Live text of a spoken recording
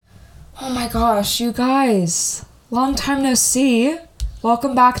Oh my gosh, you guys. Long time no see.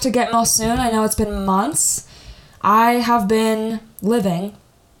 Welcome back to Get Mel Soon. I know it's been months. I have been living,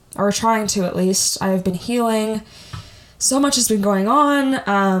 or trying to at least. I have been healing. So much has been going on.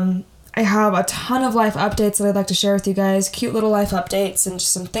 I have a ton of life updates that I'd like to share with you guys. Cute little life updates and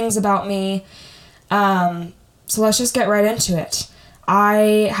just some things about me. So let's just get right into it.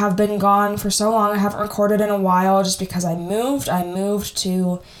 I have been gone for so long. I haven't recorded in a while just because I moved. I moved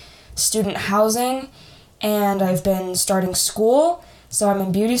to student housing and I've been starting school. So I'm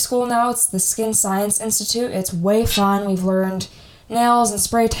in beauty school now. It's the Skin Science Institute. It's way fun. We've learned nails and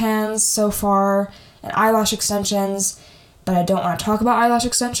spray tans so far and eyelash extensions, but I don't want to talk about eyelash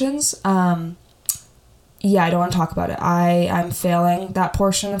extensions. I don't want to talk about it. I'm failing that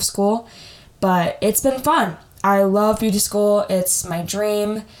portion of school, but it's been fun. I love beauty school. It's my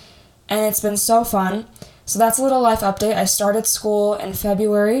dream, and it's been so fun. So that's a little life update. I started school in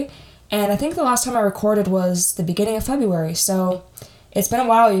February, and I think the last time I recorded was the beginning of February. So it's been a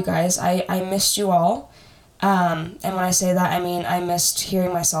while, you guys. I missed you all. And when I say that, I mean I missed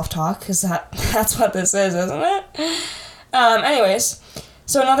hearing myself talk, because that's what this is, isn't it? Anyways,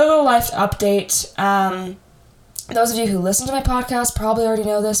 so another little life update. Those of you who listen to my podcast probably already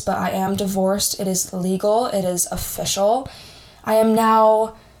know this, but I am divorced. It is legal. It is official. I am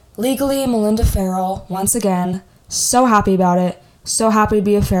now legally Melinda Farrell once again. So happy about it. So happy to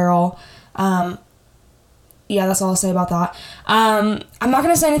be a Farrell. That's all I'll say about that. I'm not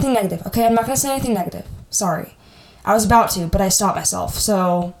going to say anything negative, okay? I'm not going to say anything negative. Sorry. I was about to, but I stopped myself.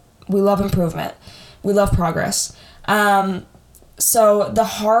 So we love improvement. We love progress. So the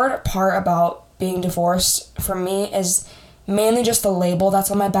hard part about being divorced for me is mainly just the label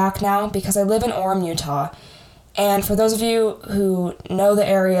that's on my back now, because I live in Orem, Utah. And for those of you who know the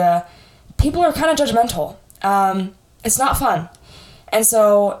area, people are kind of judgmental. It's not fun. And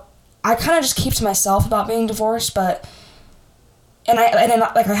so I kind of just keep to myself about being divorced, I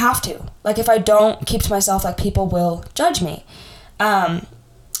have to. Like, if I don't keep to myself, like, people will judge me.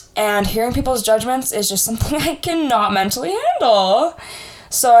 And hearing people's judgments is just something I cannot mentally handle.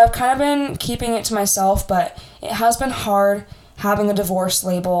 So I've kind of been keeping it to myself, but it has been hard having a divorce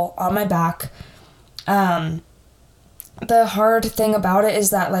label on my back. The hard thing about it is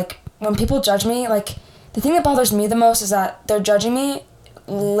that, like, when people judge me, like, the thing that bothers me the most is that they're judging me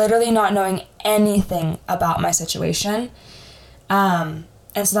literally not knowing anything about my situation. And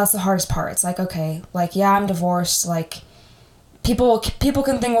so that's the hardest part. It's like, okay, like, yeah, I'm divorced, like, people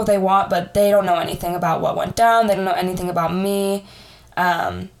can think what they want, but they don't know anything about what went down. They don't know anything about me.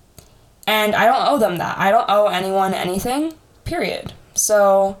 And I don't owe them that. I don't owe anyone anything, period.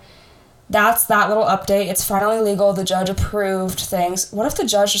 So that's that little update. It's finally legal. The judge approved things. What if the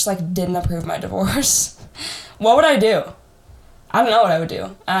judge just, like, didn't approve my divorce? What would I do? I don't know what I would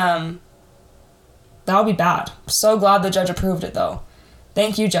do. That would be bad. So glad the judge approved it, though.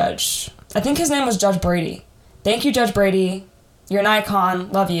 Thank you, Judge. I think his name was Judge Brady. Thank you, Judge Brady. You're an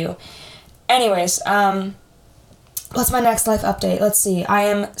icon. Love you. Anyways, what's my next life update? Let's see. I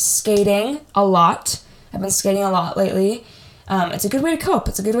am skating a lot. I've been skating a lot lately. It's a good way to cope.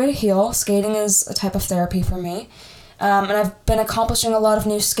 It's a good way to heal. Skating is a type of therapy for me. And I've been accomplishing a lot of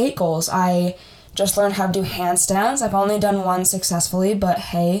new skate goals. I just learned how to do handstands. I've only done one successfully, but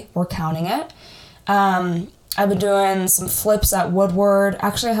hey, we're counting it. I've been doing some flips at Woodward.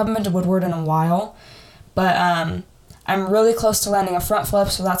 Actually, I haven't been to Woodward in a while, but I'm really close to landing a front flip,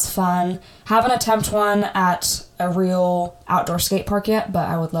 so that's fun. Haven't attempted one at a real outdoor skate park yet, but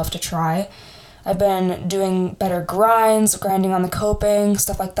I would love to try. I've been doing better grinds, grinding on the coping,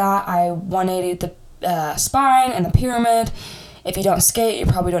 stuff like that. I 180'd the spine and the pyramid. If you don't skate, you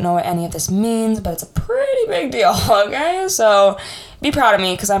probably don't know what any of this means, but it's a pretty big deal, okay? So be proud of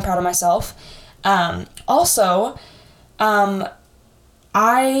me, because I'm proud of myself.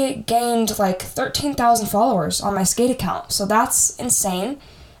 I gained like 13,000 followers on my skate account, so that's insane.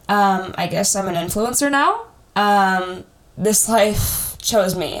 I guess I'm an influencer now. This life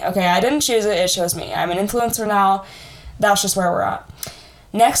chose me. Okay, I didn't choose it, it chose me. I'm an influencer now. That's just where we're at.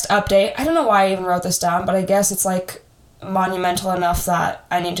 Next update, I don't know why I even wrote this down, but I guess it's like monumental enough that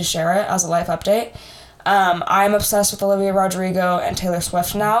I need to share it as a life update. I'm obsessed with Olivia Rodrigo and Taylor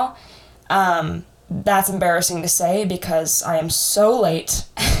Swift now. That's embarrassing to say because I am so late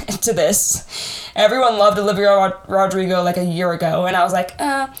to this. Everyone loved Olivia Rodrigo like a year ago, and I was like,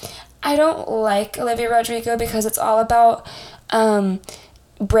 I don't like Olivia Rodrigo because it's all about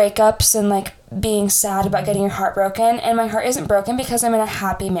breakups and like being sad about getting your heart broken, and my heart isn't broken because I'm in a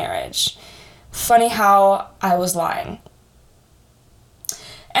happy marriage. Funny how I was lying.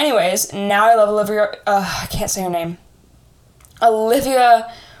 Anyways, now I love Olivia, I can't say her name.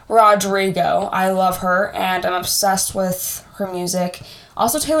 Olivia Rodrigo. I love her, and I'm obsessed with her music.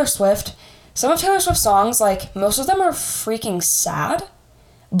 Also Taylor Swift. Some of Taylor Swift's songs, like, most of them are freaking sad,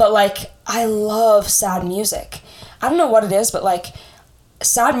 but, like, I love sad music. I don't know what it is, but, like,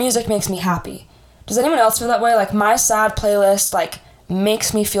 sad music makes me happy. Does anyone else feel that way? Like, my sad playlist, like,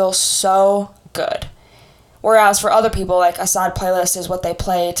 makes me feel so good. Whereas for other people, like, a sad playlist is what they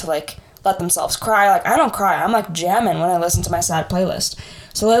play to, like, let themselves cry. Like, I don't cry. I'm, like, jamming when I listen to my sad playlist.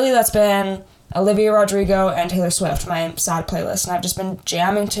 So lately that's been Olivia Rodrigo and Taylor Swift, my sad playlist. And I've just been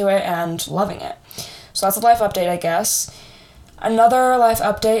jamming to it and loving it. So that's a life update, I guess. Another life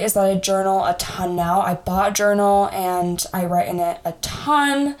update is that I journal a ton now. I bought a journal and I write in it a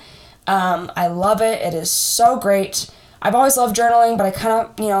ton. I love it. It is so great. I've always loved journaling, but I kind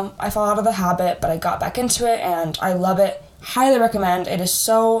of, I fell out of the habit, but I got back into it and I love it. Highly recommend. It is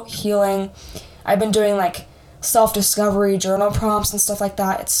so healing. I've been doing, like, self-discovery journal prompts and stuff like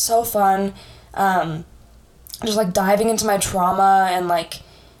that. It's so fun. Just, like, diving into my trauma and, like,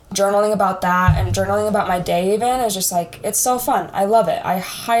 journaling about that and journaling about my day even is just, like, it's so fun. I love it. I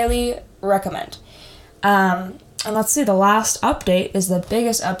highly recommend. And let's see, the last update is the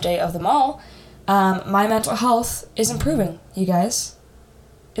biggest update of them all. My mental health is improving, you guys.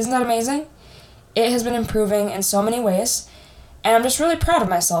 Isn't that amazing? It has been improving in so many ways, and I'm just really proud of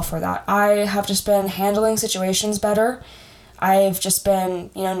myself for that. I have just been handling situations better. I've just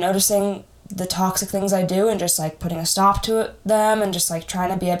been, noticing the toxic things I do and just, like, putting a stop to them and just, like,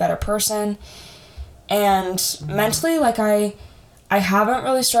 trying to be a better person. And mentally, like, I haven't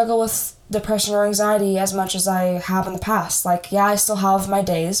really struggled with depression or anxiety as much as I have in the past. Like, yeah, I still have my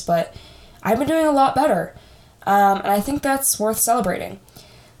days, but I've been doing a lot better. And I think that's worth celebrating.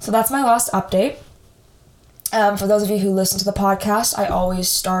 So that's my last update. For those of you who listen to the podcast, I always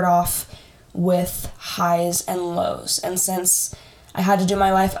start off with highs and lows. And since I had to do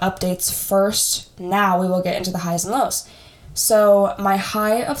my life updates first, now we will get into the highs and lows. So my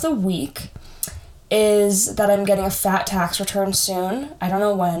high of the week is that I'm getting a fat tax return soon. I don't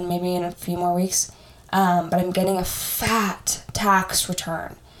know when, maybe in a few more weeks. But I'm getting a fat tax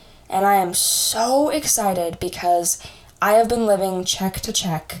return. And I am so excited because I have been living check to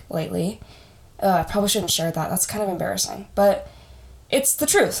check lately. I probably shouldn't share that. That's kind of embarrassing. But it's the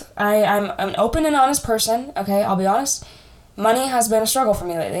truth. I'm an open and honest person, okay? I'll be honest. Money has been a struggle for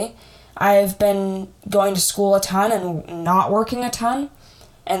me lately. I've been going to school a ton and not working a ton.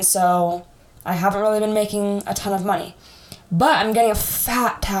 And so I haven't really been making a ton of money. But I'm getting a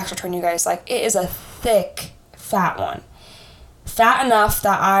fat tax return, you guys. Like, it is a thick, fat one. Fat enough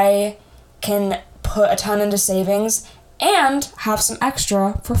that I can put a ton into savings and have some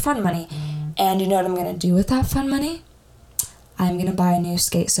extra for fun money. And you know what I'm going to do with that fun money? I'm going to buy a new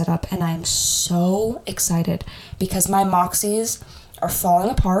skate setup, and I'm so excited because my Moxies are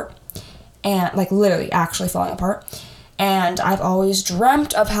falling apart, and, like, literally actually falling apart. And I've always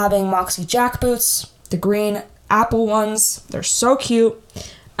dreamt of having Moxie jack boots, the green apple ones. They're so cute.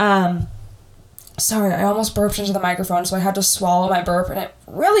 Sorry, I almost burped into the microphone, so I had to swallow my burp, and it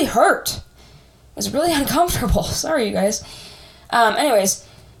really hurt. It was really uncomfortable. Sorry, you guys. Anyways,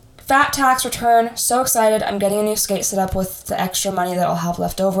 fat tax return. So excited. I'm getting a new skate set up with the extra money that I'll have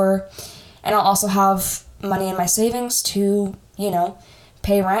left over. And I'll also have money in my savings to,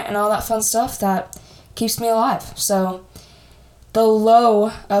 pay rent and all that fun stuff that keeps me alive. So the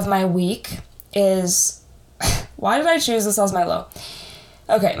low of my week is... Why did I choose this as my low?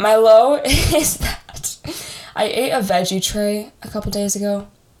 Okay, my low is that I ate a veggie tray a couple days ago.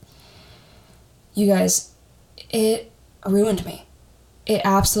 You guys, it ruined me. It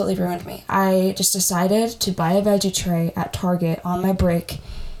absolutely ruined me. I just decided to buy a veggie tray at Target on my break.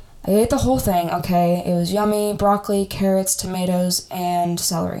 I ate the whole thing, okay? It was yummy, broccoli, carrots, tomatoes, and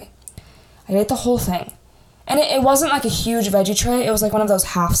celery. I ate the whole thing. And it wasn't like a huge veggie tray. It was like one of those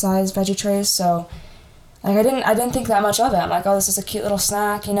half-size veggie trays, so... Like, I didn't think that much of it. I'm like, oh, this is a cute little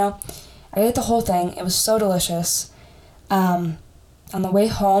snack, I ate the whole thing. It was so delicious. On the way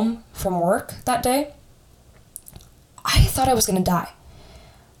home from work that day, I thought I was going to die.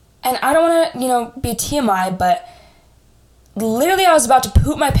 And I don't want to, be TMI, but literally I was about to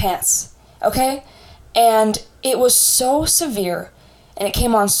poop my pants, okay? And it was so severe, and it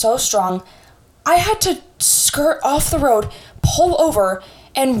came on so strong, I had to skirt off the road, pull over,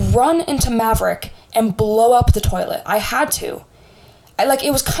 and run into Maverick and blow up the toilet. I had to.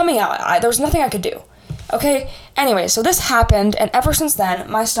 It was coming out. There was nothing I could do. Okay? Anyway, so this happened, and ever since then,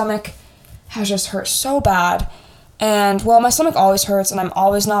 my stomach has just hurt so bad. And, well, my stomach always hurts, and I'm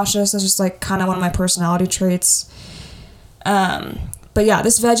always nauseous. It's just, kind of one of my personality traits. But yeah,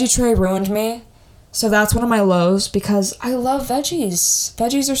 this veggie tray ruined me. So that's one of my lows because I love veggies.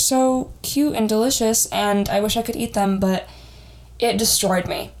 Veggies are so cute and delicious, and I wish I could eat them, but it destroyed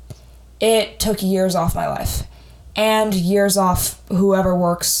me. It took years off my life and years off whoever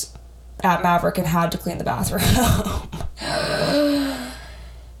works at Maverick and had to clean the bathroom.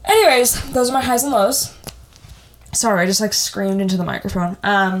 Anyways, those are my highs and lows. Sorry, I just screamed into the microphone.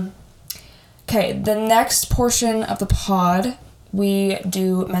 Okay, the next portion of the pod, we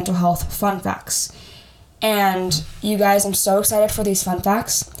do mental health fun facts. And you guys, I'm so excited for these fun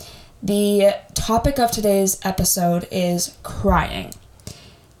facts. The topic of today's episode is crying.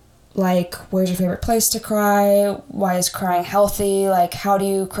 Where's your favorite place to cry? Why is crying healthy? How do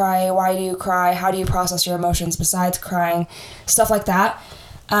you cry? Why do you cry? How do you process your emotions besides crying? Stuff like that.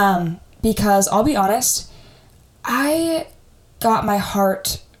 Because I'll be honest, I got my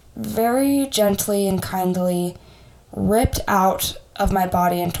heart very gently and kindly ripped out of my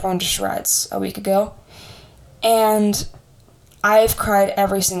body and torn to shreds a week ago. And I've cried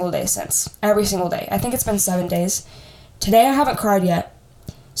every single day since. Every single day. I think it's been 7 days. Today I haven't cried yet.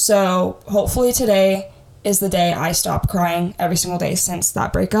 So hopefully today is the day I stop crying every single day since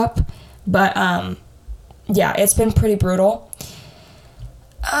that breakup. But yeah, it's been pretty brutal.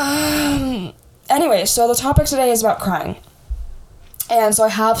 Anyway, so the topic today is about crying. And so I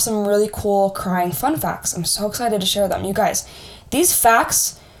have some really cool crying fun facts. I'm so excited to share them. You guys, these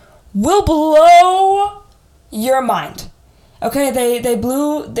facts will blow your mind. Okay, they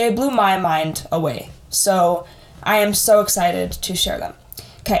blew my mind away. So I am so excited to share them.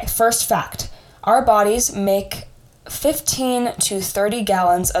 Okay, first fact. Our bodies make 15 to 30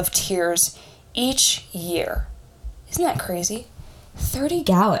 gallons of tears each year. Isn't that crazy? 30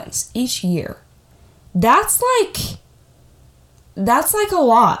 gallons each year. That's a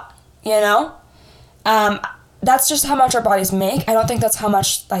lot, you know? That's just how much our bodies make. I don't think that's how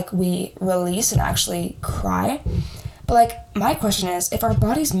much, we release and actually cry. But, my question is, if our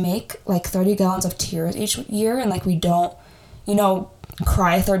bodies make, 30 gallons of tears each year and, we don't,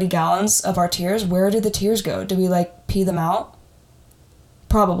 cry 30 gallons of our tears, where do the tears go? Do we, pee them out?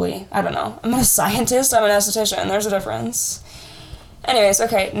 Probably. I don't know. I'm not a scientist. I'm an esthetician. There's a difference. Anyways,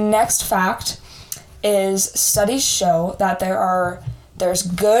 okay, next fact is studies show that there's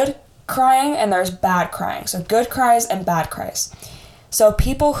good crying and there's bad crying. So good cries and bad cries. So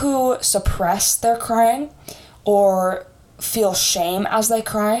people who suppress their crying or feel shame as they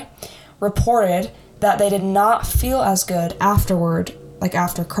cry reported that they did not feel as good afterward,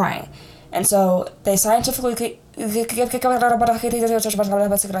 after crying. And so they scientifically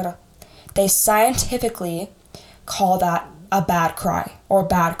call that a bad cry or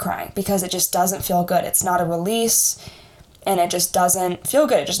bad crying because it just doesn't feel good. It's not a release and it just doesn't feel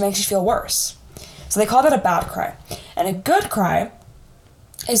good. It just makes you feel worse. So they call that a bad cry. And a good cry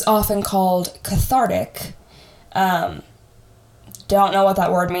is often called cathartic. Don't know what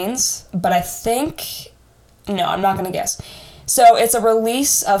that word means, but no, I'm not going to guess. So it's a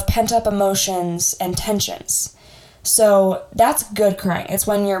release of pent-up emotions and tensions. So that's good crying. It's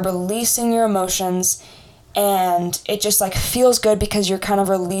when you're releasing your emotions and it just feels good because you're kind of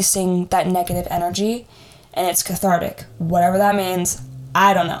releasing that negative energy and it's cathartic. Whatever that means,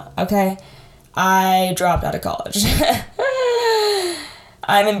 I don't know, okay? I dropped out of college.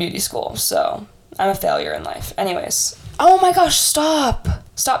 I'm in beauty school, so I'm a failure in life. Anyways. Oh my gosh, stop!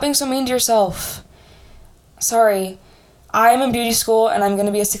 Stop being so mean to yourself. Sorry. I'm in beauty school and I'm going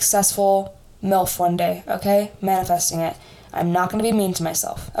to be a successful MILF one day, okay? Manifesting it. I'm not going to be mean to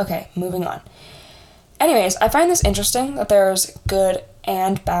myself. Okay, moving on. Anyways, I find this interesting that there's good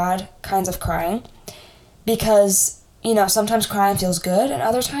and bad kinds of crying because, sometimes crying feels good and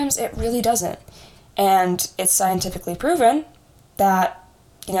other times it really doesn't. And it's scientifically proven that,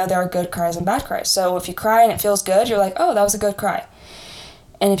 there are good cries and bad cries. So if you cry and it feels good, you're like, oh, that was a good cry.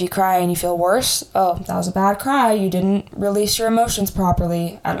 And if you cry and you feel worse, oh, that was a bad cry. You didn't release your emotions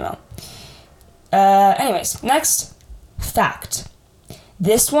properly. I don't know. Anyways, next fact.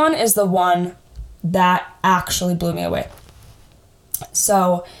 This one is the one that actually blew me away.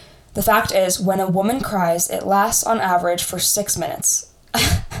 So the fact is, when a woman cries, it lasts on average for 6 minutes.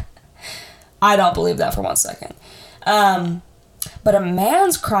 I don't believe that for 1 second. But a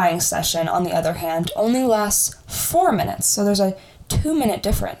man's crying session, on the other hand, only lasts 4 minutes. So there's a 2-minute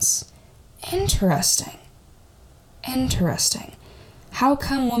difference. Interesting. How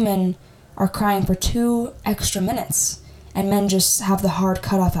come women are crying for 2 extra minutes and men just have the hard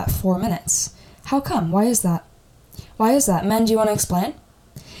cutoff at 4 minutes? How come? Why is that? Men, do you want to explain?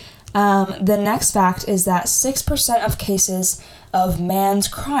 The next fact is that 6% of cases of man's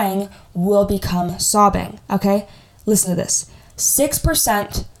crying will become sobbing, okay? Listen to this.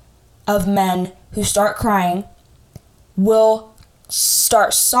 6% of men who start crying will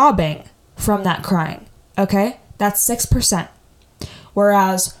start sobbing from that crying, okay? That's 6%.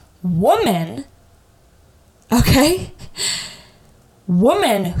 Whereas women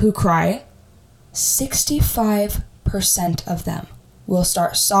who cry, 65% of them will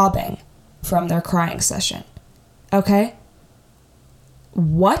start sobbing from their crying session, okay?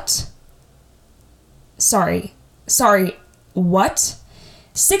 What? Sorry, what?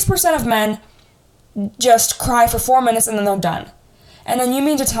 6% of men just cry for 4 minutes and then they're done. And then you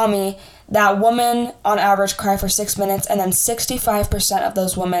mean to tell me that women on average cry for 6 minutes and then 65% of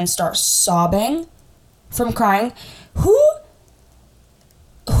those women start sobbing from crying?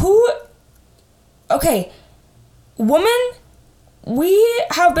 Okay, women, we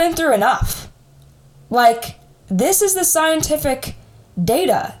have been through enough. Like, this is the scientific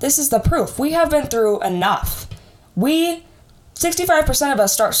data. This is the proof. We have been through enough. 65% of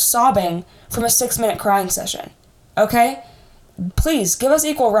us start sobbing from a 6-minute crying session. Okay? Please, give us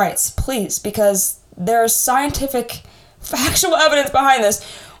equal rights. Please, because there's scientific, factual evidence behind this.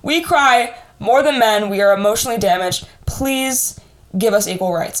 We cry more than men. We are emotionally damaged. Please give us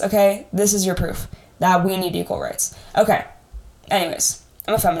equal rights, okay? This is your proof that we need equal rights. Okay. Anyways,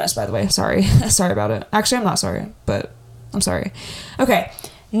 I'm a feminist, by the way. Sorry. Sorry about it. Actually, I'm not sorry, but I'm sorry. Okay.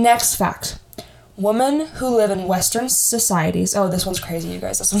 Next fact. Women who live in Western societies... Oh, this one's crazy, you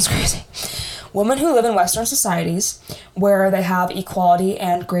guys. This one's crazy. Women who live in Western societies where they have equality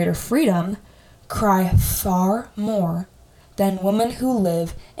and greater freedom cry far more than women who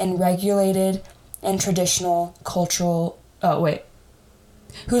live in regulated and traditional cultural...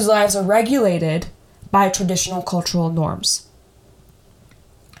 whose lives are regulated by traditional cultural norms.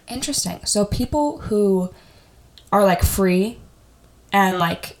 Interesting. So people who are, like, free and,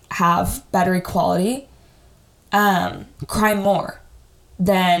 like, have better equality cry more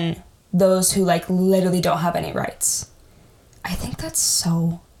than those who, like, literally don't have any rights. I think that's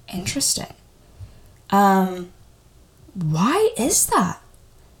so interesting. Why is that?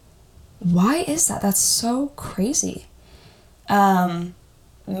 That's so crazy.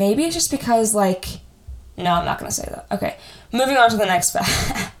 Maybe it's just because, like... No, I'm not going to say that. Okay. Moving on to the next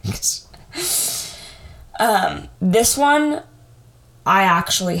fact. This one, I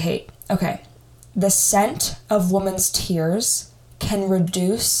actually hate. Okay. The scent of women's tears can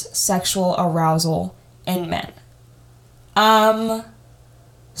reduce sexual arousal in men.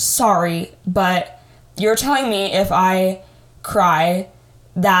 Sorry, but you're telling me if I cry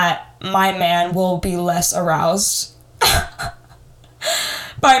that my man will be less aroused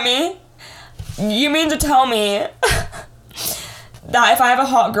by me? You mean to tell me that if I have a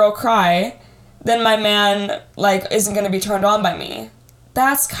hot girl cry, then my man, like, isn't going to be turned on by me?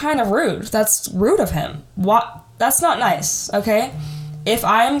 That's kind of rude. That's rude of him. What? That's not nice, okay? If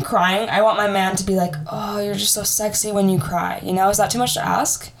I'm crying, I want my man to be like, oh, you're just so sexy when you cry. You know, is that too much to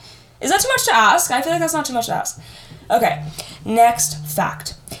ask? Is that too much to ask? I feel like that's not too much to ask. Okay, next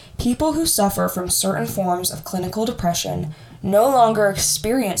fact. People who suffer from certain forms of clinical depression no longer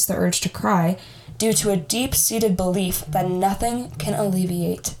experience the urge to cry due to a deep-seated belief that nothing can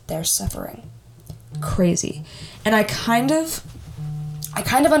alleviate their suffering. Crazy. And I kind of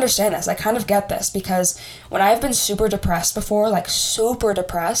understand this. I kind of get this because when I've been super depressed before, like super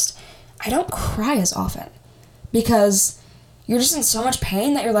depressed, I don't cry as often because you're just in so much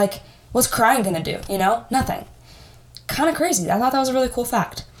pain that you're like, what's crying gonna do? You know? Nothing. Kind of crazy. I thought that was a really cool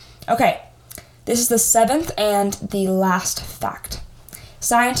fact. Okay. This is the 7th and the last fact.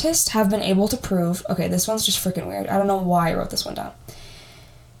 Scientists have been able to prove... Okay, this one's just freaking weird. I don't know why I wrote this one down.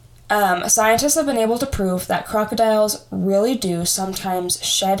 Scientists have been able to prove that crocodiles really do sometimes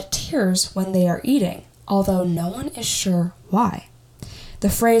shed tears when they are eating, although no one is sure why. The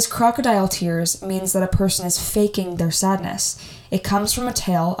phrase crocodile tears means that a person is faking their sadness. It comes from a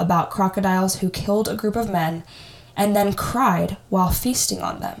tale about crocodiles who killed a group of men and then cried while feasting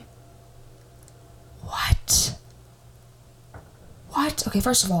on them. What? Okay,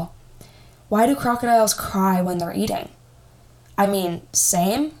 first of all, why do crocodiles cry when they're eating? I mean,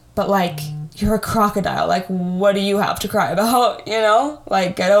 same, but, like, you're a crocodile. Like, what do you have to cry about, you know?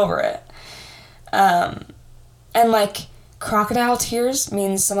 Like, get over it. And, like, crocodile tears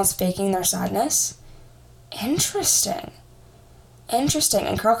means someone's faking their sadness. Interesting.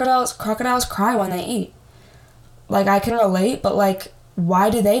 And crocodiles cry when they eat. Like, I can relate, but, like, why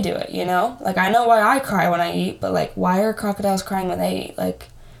do they do it, you know? Like, I know why I cry when I eat, but, like, why are crocodiles crying when they eat? Like,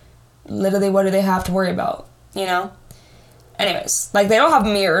 literally, what do they have to worry about, you know? Anyways, like, they don't have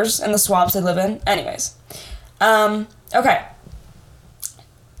mirrors in the swamps they live in. Anyways. Okay.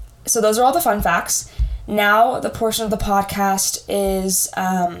 So those are all the fun facts. Now, the portion of the podcast is,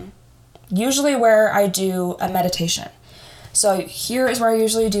 usually where I do a meditation. So here is where I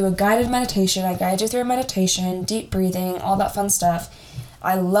usually do a guided meditation. I guide you through a meditation, deep breathing, all that fun stuff.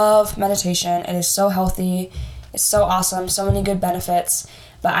 I love meditation. It is so healthy. It's so awesome. So many good benefits.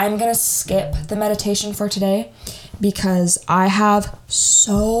 But I'm going to skip the meditation for today because I have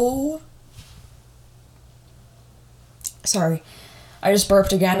Sorry. I just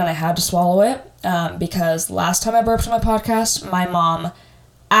burped again and I had to swallow it because last time I burped on my podcast, my mom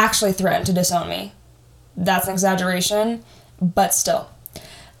actually threatened to disown me. That's an exaggeration, but still.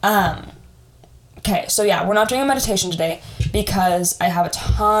 Okay, so yeah, we're not doing a meditation today because I have a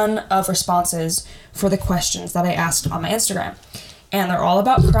ton of responses for the questions that I asked on my Instagram. And they're all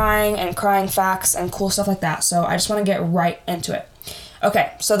about crying and crying facts and cool stuff like that. So I just want to get right into it.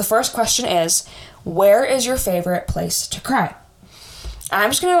 Okay, so the first question is, where is your favorite place to cry? I'm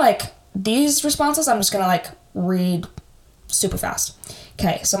just going to these responses, I'm just going to read super fast.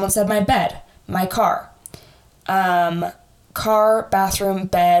 Okay, someone said my bed, my car. Car, bathroom,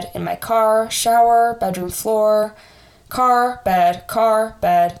 bed, in my car, shower, bedroom floor, car, bed, car,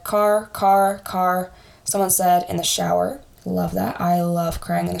 bed, car. Someone said in the shower. Love that. I love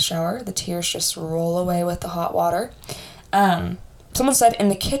crying in the shower. The tears just roll away with the hot water. Someone said in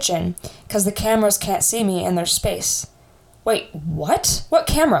the kitchen because the cameras can't see me and there's space. Wait, what? What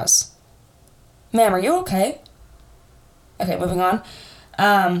cameras? Ma'am, are you okay? Okay, moving on.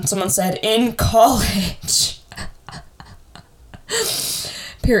 Someone said in college.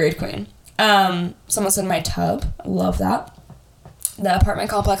 Period queen. Someone said my tub. Love that. The apartment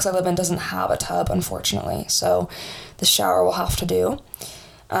complex I live in doesn't have a tub, unfortunately, so the shower will have to do.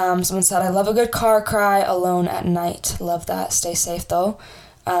 Someone said, I love a good car cry alone at night. Love that. Stay safe, though.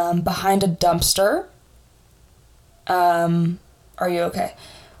 Behind a dumpster. Are you okay?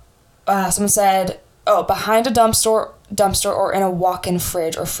 Someone said, behind a dumpster or in a walk-in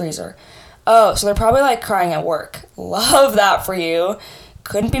fridge or freezer. Oh, so they're probably crying at work. Love that for you.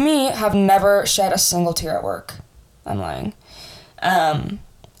 Couldn't be me. Have never shed a single tear at work. I'm lying.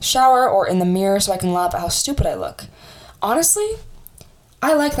 Shower or in the mirror so I can laugh at how stupid I look. Honestly,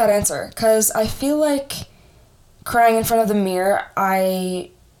 I like that answer because I feel like crying in front of the mirror, I'd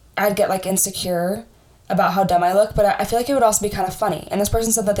get insecure about how dumb I look, but I feel like it would also be kind of funny. And this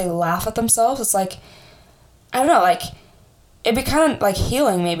person said that they laugh at themselves. It's I don't know, it'd be kind of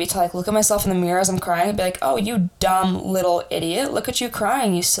healing maybe to look at myself in the mirror as I'm crying and be like, oh, you dumb little idiot. Look at you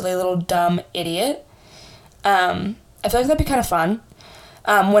crying, you silly little dumb idiot. I feel like that'd be kind of fun.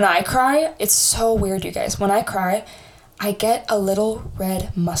 When I cry, it's so weird, you guys. When I cry, I get a little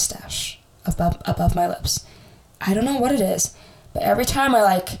red mustache above my lips. I don't know what it is, but every time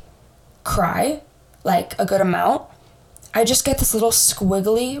I cry, a good amount, I just get this little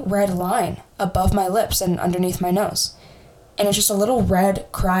squiggly red line above my lips and underneath my nose. And it's just a little red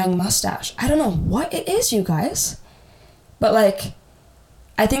crying mustache. I don't know what it is, you guys. But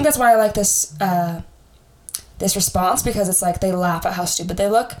I think that's why I like this response, because it's they laugh at how stupid they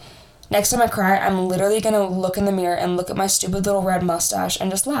look. Next time I cry, I'm literally going to look in the mirror and look at my stupid little red mustache and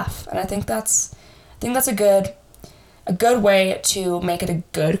just laugh. And I think that's a good way to make it a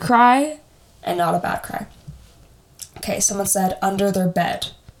good cry and not a bad cry. Okay, someone said under their bed.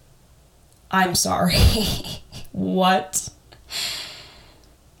 I'm sorry. What?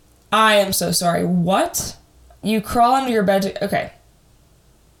 I am so sorry. What? You crawl under your bed okay.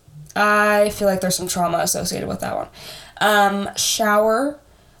 I feel like there's some trauma associated with that one. Shower,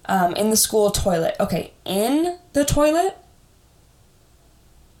 in the school toilet. Okay, in the toilet?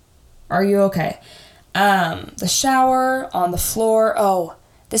 Are you okay? The shower, on the floor. Oh,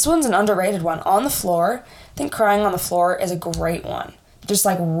 this one's an underrated one. On the floor. I think crying on the floor is a great one. Just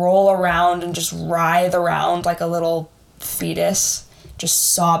roll around and just writhe around like a little fetus,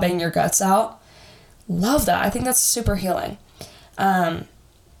 just sobbing your guts out. Love that. I think that's super healing. At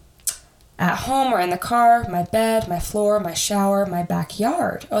home or in the car, my bed, my floor, my shower, my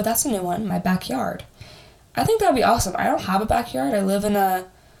backyard. Oh, that's a new one. My backyard. I think that'd be awesome. I don't have a backyard. I live in a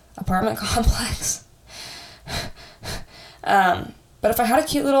apartment complex. But if I had a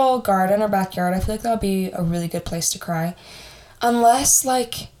cute little garden or backyard, I feel like that would be a really good place to cry. Unless, I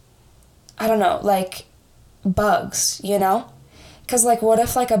don't know, bugs, you know? Because, what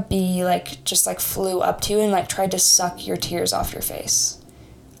if, a bee, just, flew up to you and, tried to suck your tears off your face?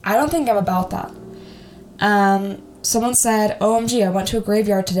 I don't think I'm about that. Someone said, OMG, I went to a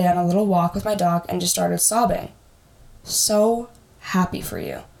graveyard today on a little walk with my dog and just started sobbing. So happy for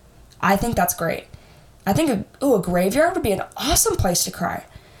you. I think that's great. I think, a graveyard would be an awesome place to cry.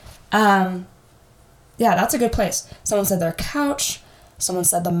 Yeah, that's a good place. Someone said their couch. Someone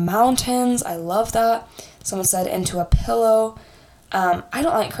said the mountains. I love that. Someone said into a pillow. I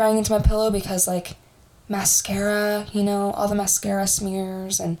don't like crying into my pillow because, like, mascara, all the mascara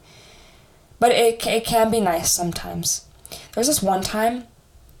smears, but it can be nice sometimes. There was this one time,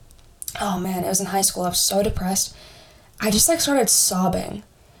 oh man, it was in high school, I was so depressed, I just, like, started sobbing,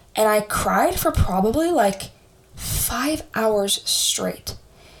 and I cried for probably, like, 5 hours straight,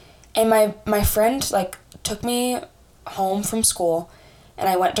 and my friend, like, took me home from school, and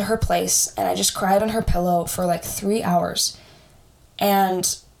I went to her place, and I just cried on her pillow for, like, 3 hours,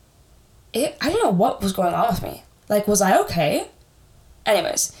 and I don't know what was going on with me. Like, was I okay?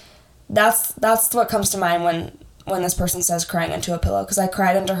 Anyways, that's what comes to mind when this person says crying into a pillow, because I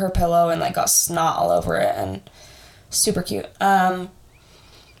cried into her pillow and, like, got snot all over it, and super cute.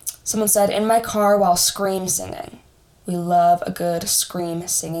 Someone said, in my car while scream singing. We love a good scream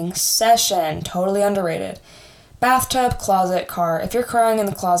singing session. Totally underrated. Bathtub, closet, car. If you're crying in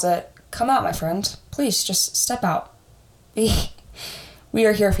the closet, come out, my friend. Please, just step out. We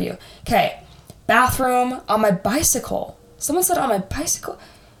are here for you. Okay. Bathroom, on my bicycle. Someone said on my bicycle.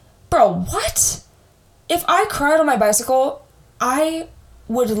 Bro, what? If I cried on my bicycle, I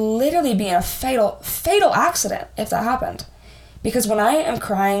would literally be in a fatal accident if that happened. Because when I am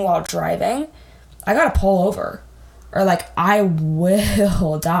crying while driving, I gotta pull over. Or, like, I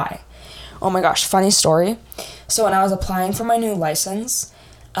will die. Oh my gosh, funny story. So when I was applying for my new license,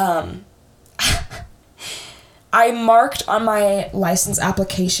 I marked on my license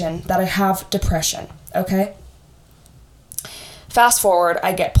application that I have depression, okay? Fast forward,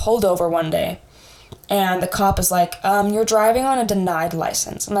 I get pulled over one day, and the cop is like, you're driving on a denied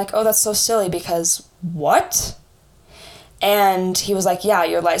license. I'm like, oh, that's so silly, because what? And he was like, yeah,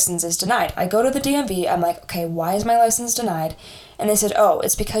 your license is denied. I go to the DMV, I'm like, okay, why is my license denied? And they said, oh,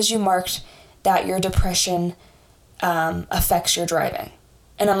 it's because you marked that your depression affects your driving.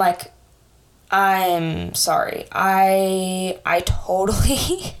 And I'm like, I'm sorry. I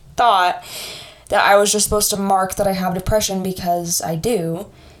totally thought that I was just supposed to mark that I have depression because I do.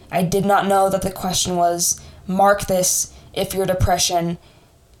 I did not know that the question was, mark this if your depression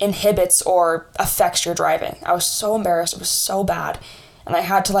inhibits or affects your driving. I was so embarrassed. It was so bad. And I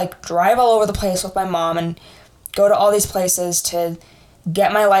had to, like, drive all over the place with my mom and go to all these places to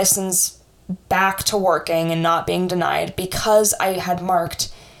get my license back to working and not being denied because I had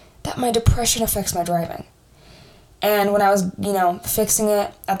marked that my depression affects my driving. And when I was, fixing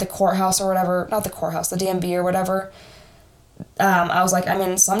it at the courthouse or whatever, not the courthouse, the DMV or whatever, I was like, I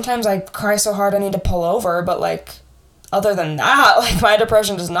mean, sometimes I cry so hard I need to pull over, but, like, other than that, like, my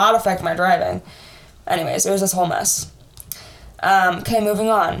depression does not affect my driving. Anyways, it was this whole mess. Okay, moving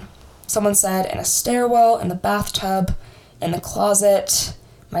on. Someone said, in a stairwell, in the bathtub, in the closet,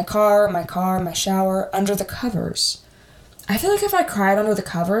 my car, my shower, under the covers. I feel like if I cried under the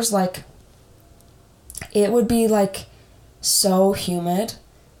covers, like, it would be, like, so humid.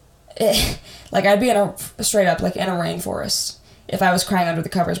 Like, I'd be in a rainforest if I was crying under the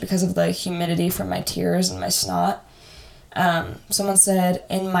covers because of the humidity from my tears and my snot. Someone said,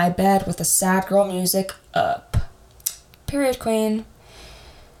 in my bed with the sad girl music up. Period, queen.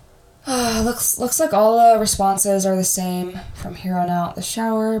 Looks like all the responses are the same from here on out. The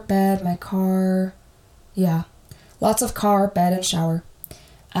shower, bed, my car. Yeah. Lots of car, bed, and shower.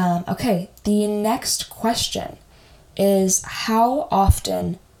 Okay, the next question is, how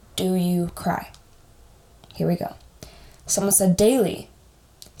often do you cry? Here we go. Someone said daily.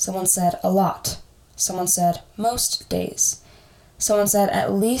 Someone said a lot. Someone said most days. Someone said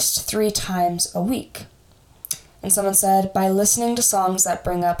at least 3 times a week. And someone said by listening to songs that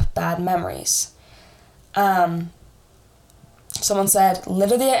bring up bad memories. Someone said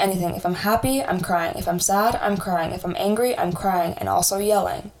literally anything. If I'm happy, I'm crying. If I'm sad, I'm crying. If I'm angry, I'm crying and also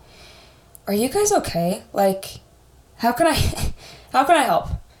yelling. Are you guys okay? Like, how can I help?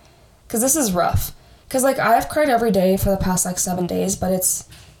 Because this is rough. Because, like, I've cried every day for the past, like, 7 days, but it's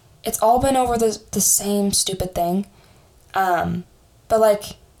all been over the same stupid thing. But, like,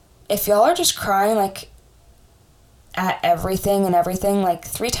 if y'all are just crying, like, at everything, like,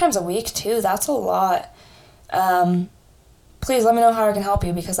 3 times a week, too, that's a lot. Please let me know how I can help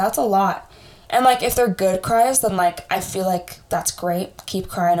you, because that's a lot. And, like, if they're good cries, then, like, I feel like that's great. Keep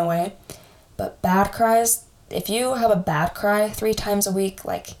crying away. But bad cries, if you have a bad cry 3 times a week,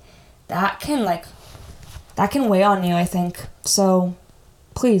 like, that can weigh on you, I think. So,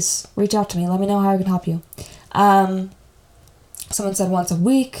 please, reach out to me. Let me know how I can help you. Someone said once a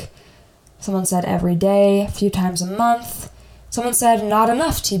week. Someone said every day, a few times a month. Someone said not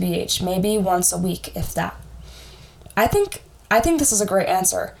enough, TBH, maybe once a week, if that. I think this is a great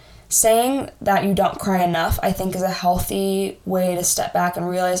answer. Saying that you don't cry enough, I think, is a healthy way to step back and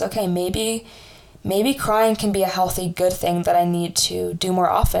realize, okay, maybe maybe crying can be a healthy, good thing that I need to do more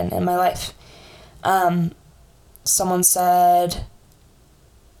often in my life. Someone said,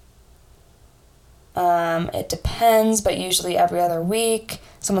 it depends, but usually every other week.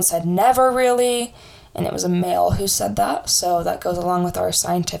 Someone said never really, and it was a male who said that, so that goes along with our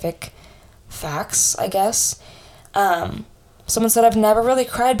scientific facts, I guess. Someone said, I've never really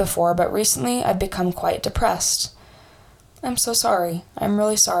cried before, but recently I've become quite depressed. I'm so sorry. I'm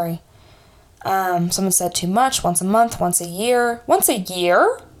really sorry. Someone said too much, once a month, once a year. Once a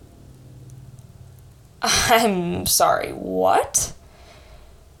year? I'm sorry, what?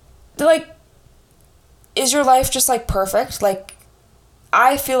 Like, is your life just, like, perfect? Like,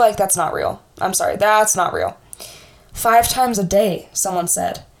 I feel like that's not real. I'm sorry, that's not real. 5 times a day, someone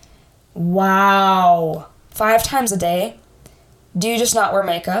said. Wow. 5 times a day? Do you just not wear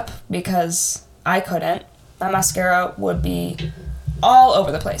makeup? Because I couldn't. My mascara would be all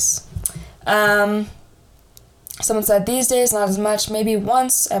over the place. Someone said, these days, not as much, maybe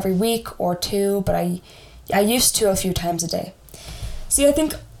once every week or 2, but I used to a few times a day. See, I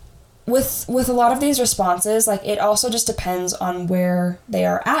think with a lot of these responses, like, it also just depends on where they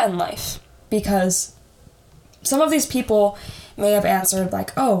are at in life. Because some of these people may have answered,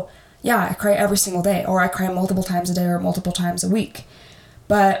 like, oh, yeah, I cry every single day, or I cry multiple times a day or multiple times a week.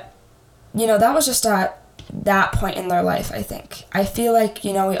 But, that was just at that point in their life, I think. I feel like,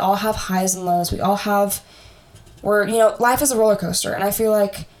 we all have highs and lows. Life is a roller coaster, and I feel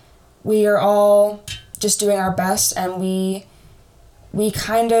like we are all just doing our best, and we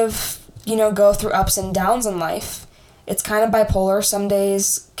kind of, go through ups and downs in life. It's kind of bipolar.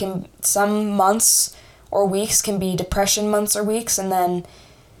 Some months or weeks can be depression months or weeks, and then,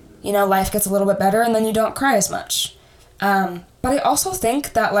 life gets a little bit better, and then you don't cry as much. But I also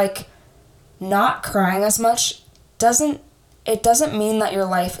think that, like, not crying as much doesn't mean that your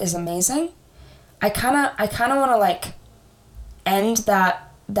life is amazing. I kind of want to, like, end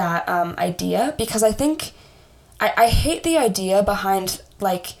that idea, because I think I hate the idea behind,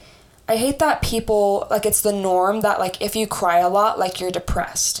 like, I hate that people, like, it's the norm that, like, if you cry a lot, like, you're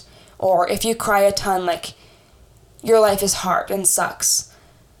depressed, or if you cry a ton, like, your life is hard and sucks.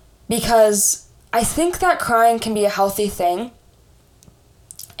 Because I think that crying can be a healthy thing,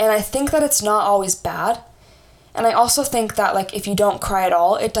 and I think that it's not always bad. And I also think that, like, if you don't cry at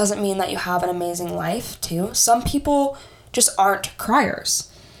all, it doesn't mean that you have an amazing life, too. Some people just aren't criers.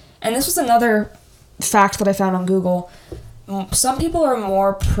 And this was another fact that I found on Google. Some people are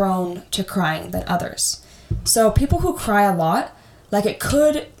more prone to crying than others. So people who cry a lot, like, it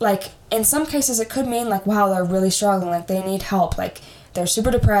could, like, in some cases it could mean, like, wow, they're really struggling, like, they need help, like, they're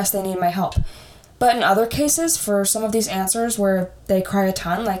super depressed, they need my help. But in other cases, for some of these answers where they cry a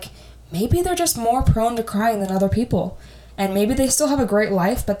ton, like, maybe they're just more prone to crying than other people. And maybe they still have a great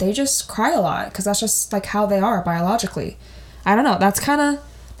life, but they just cry a lot, because that's just, like, how they are biologically. I don't know, that's kind of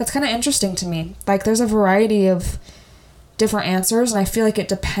interesting to me. Like, there's a variety of different answers, and I feel like it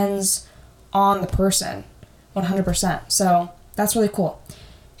depends on the person, 100%. So that's really cool.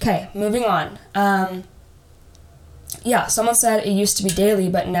 Okay, moving on. Someone said it used to be daily,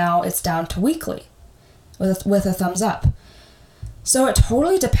 but now it's down to weekly, with a thumbs up. So it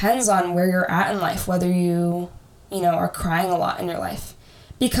totally depends on where you're at in life, whether you are crying a lot in your life.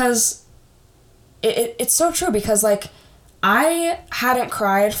 Because it's so true, because, like, I hadn't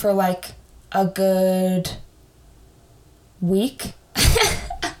cried for, like, a good week,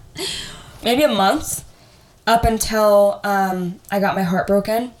 maybe a month, up until I got my heart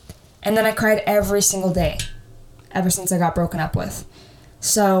broken, and then I cried every single day ever since I got broken up with.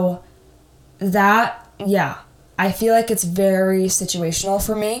 So that, I feel like it's very situational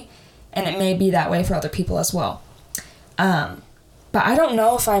for me, and it may be that way for other people as well. But I don't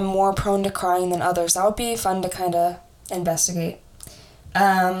know if I'm more prone to crying than others. That would be fun to kind of investigate.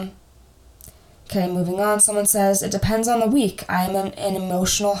 Okay, moving on. Someone says, it depends on the week. I am an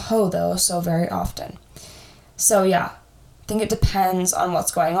emotional hoe, though, so very often. So, I think it depends on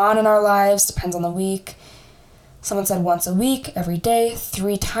what's going on in our lives, depends on the week. Someone said once a week, every day,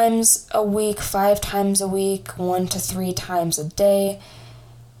 3 times a week, 5 times a week, 1 to 3 times a day.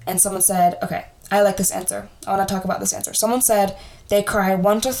 And someone said, okay, I like this answer. I want to talk about this answer. Someone said they cry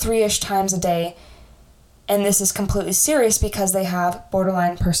 1 to 3-ish times a day, and this is completely serious because they have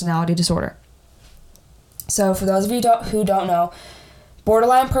borderline personality disorder. So for those of you who don't know,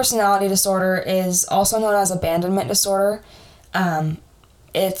 borderline personality disorder is also known as abandonment disorder.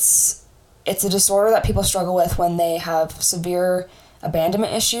 It's a disorder that people struggle with when they have severe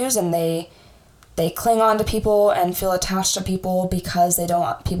abandonment issues, and they cling on to people and feel attached to people because they don't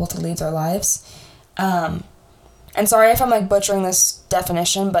want people to leave their lives. And sorry if I'm like butchering this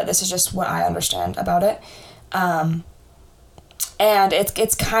definition, but this is just what I understand about it. And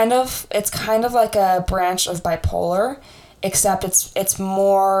it's kind of like a branch of bipolar, except it's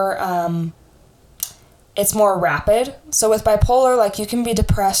more rapid. So with bipolar, like, you can be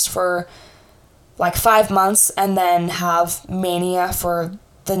depressed for like 5 months and then have mania for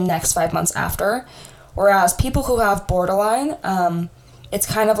the next 5 months after. Whereas people who have borderline, it's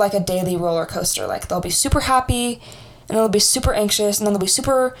kind of like a daily roller coaster. Like, they'll be super happy, and then they'll be super anxious, and then they'll be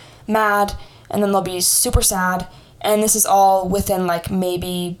super mad, and then they'll be super sad. And this is all within like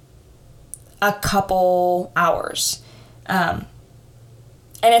maybe a couple hours. And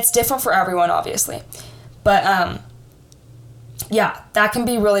it's different for everyone, obviously. But yeah, that can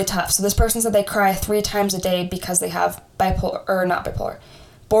be really tough. So this person said they cry 3 times a day because they have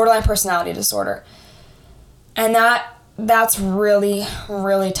borderline personality disorder. And that's really,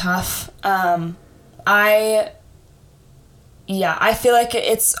 really tough. I feel like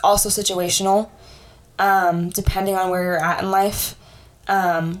it's also situational, depending on where you're at in life.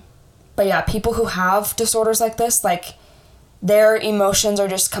 But yeah, people who have disorders like this, like, their emotions are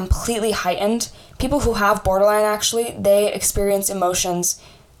just completely heightened. People who have borderline, actually, they experience emotions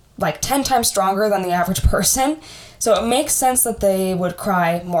like 10 times stronger than the average person. So it makes sense that they would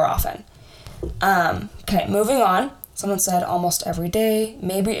cry more often. Okay, moving on. Someone said almost every day,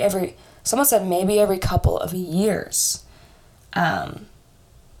 someone said maybe every couple of years. To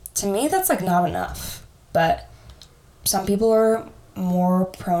me, that's like not enough, but some people are more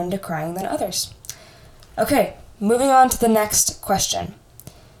prone to crying than others. Okay, moving on to the next question.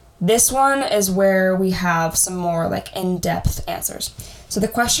 This one is where we have some more like in-depth answers. So the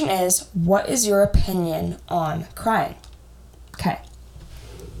question is, what is your opinion on crying? Okay.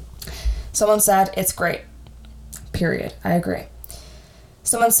 Someone said, it's great. Period. I agree.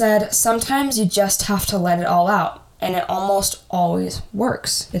 Someone said, sometimes you just have to let it all out, and it almost always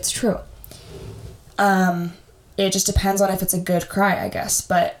works. It's true. It just depends on if it's a good cry, I guess.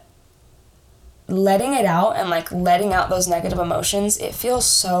 But letting it out and like letting out those negative emotions, it feels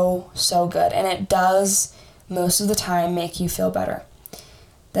so, so good. And it does most of the time make you feel better.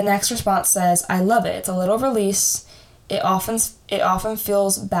 The next response says, I love it. It's a little release. It often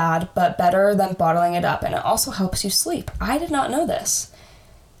feels bad, but better than bottling it up. And it also helps you sleep. I did not know this.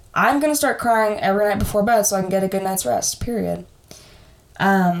 I'm going to start crying every night before bed so I can get a good night's rest, period.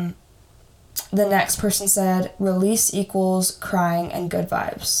 The next person said, release equals crying and good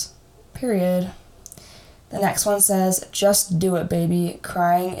vibes, period. The next one says, just do it, baby.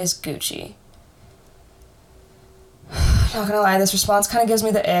 Crying is Gucci. Not gonna lie, this response kind of gives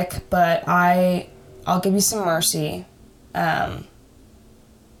me the ick, but I'll give you some mercy.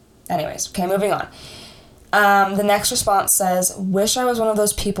 Anyways, okay, moving on. The next response says, wish I was one of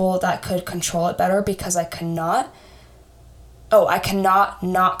those people that could control it better because I cannot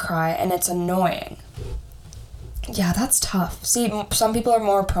not cry, and it's annoying. Yeah, that's tough. See, some people are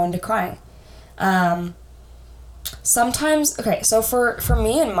more prone to crying. Sometimes, okay, so for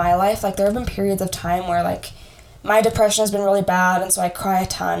me in my life, like, there have been periods of time where, like, my depression has been really bad, and so I cry a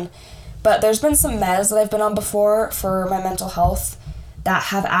ton. But there's been some meds that I've been on before for my mental health that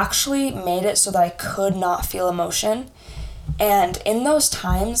have actually made it so that I could not feel emotion. And in those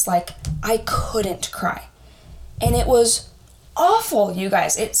times, like, I couldn't cry. And it was awful, you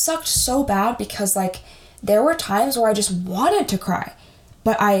guys. It sucked so bad because, like, there were times where I just wanted to cry,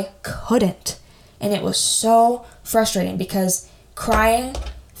 but I couldn't. And it was so frustrating because crying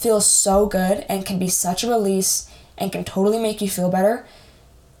feels so good and can be such a release and can totally make you feel better.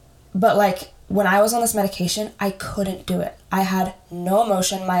 But, like, when I was on this medication, I couldn't do it. I had no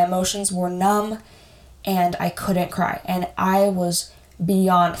emotion. My emotions were numb, and I couldn't cry. And I was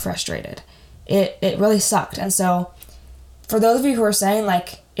beyond frustrated. It really sucked. And so, for those of you who are saying,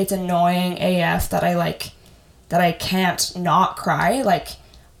 like, it's annoying AF that I can't not cry, like,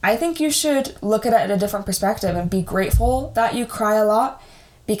 I think you should look at it at a different perspective and be grateful that you cry a lot,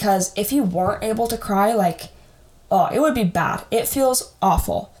 because if you weren't able to cry, like, oh, it would be bad. It feels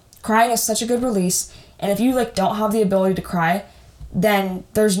awful. Crying is such a good release, and if you, like, don't have the ability to cry, then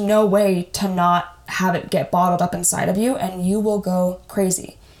there's no way to not have it get bottled up inside of you, and you will go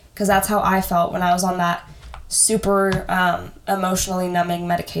crazy. Because that's how I felt when I was on that super emotionally numbing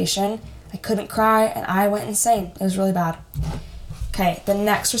medication. I couldn't cry, and I went insane. It was really bad. Okay, the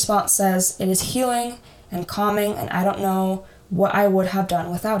next response says, it is healing and calming, and I don't know what I would have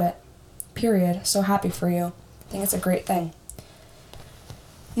done without it. Period. So happy for you. I think it's a great thing.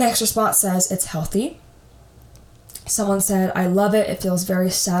 Next response says, it's healthy. Someone said, I love it. It feels very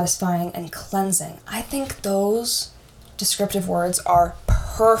satisfying and cleansing. I think those descriptive words are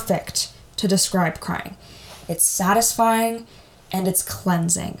perfect to describe crying. it's satisfying, and it's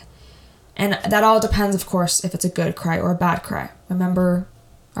cleansing. And that all depends, of course, if it's a good cry or a bad cry. Remember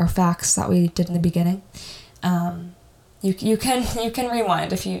our facts that we did in the beginning? You can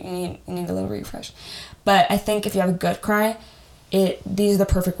rewind if you need a little refresh. But I think if you have a good cry, these are the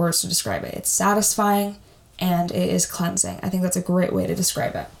perfect words to describe it. It's satisfying and it is cleansing. I think that's a great way to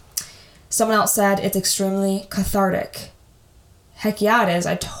describe it. Someone else said it's extremely cathartic. Heck yeah, it is.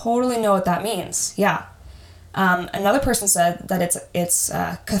 I totally know what that means. Yeah. Another person said that it's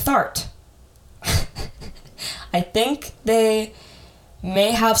cathart. I think they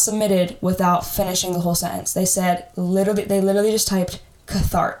may have submitted without finishing the whole sentence. They said they literally just typed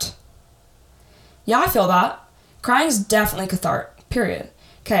cathart. Yeah, I feel that. Crying's definitely cathart. Period.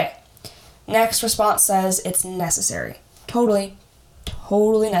 Okay. Next response says it's necessary. Totally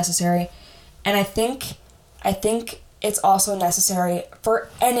necessary. And I think it's also necessary for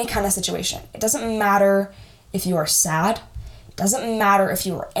any kind of situation. It doesn't matter if you are sad. It doesn't matter if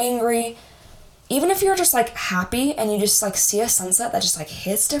you are angry. Even if you're just like happy and you just like see a sunset that just like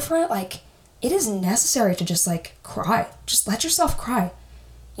hits different, like it is necessary to just like cry. Just let yourself cry.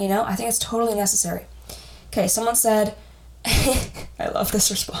 You know, I think it's totally necessary. Okay, someone said, I love this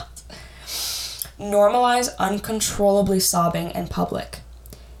response. Normalize uncontrollably sobbing in public.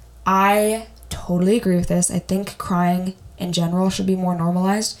 I totally agree with this. I think crying in general should be more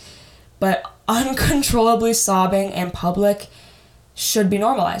normalized, but uncontrollably sobbing in public should be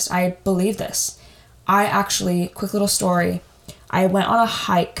normalized. I believe this. I actually, quick little story, I went on a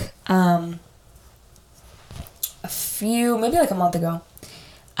hike maybe like a month ago,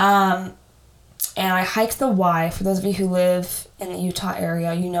 and I hiked the Y. For those of you who live in the Utah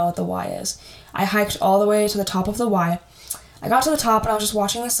area, you know what the Y is. I hiked all the way to the top of the Y. I got to the top and I was just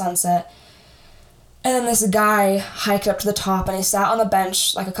watching the sunset, and then this guy hiked up to the top and he sat on the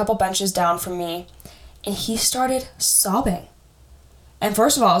bench, like a couple benches down from me, and he started sobbing. And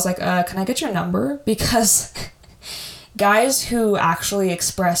first of all, I was like, can I get your number? Because guys who actually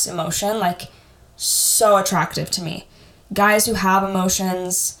express emotion, like, so attractive to me. Guys who have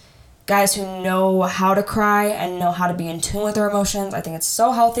emotions, guys who know how to cry and know how to be in tune with their emotions. I think it's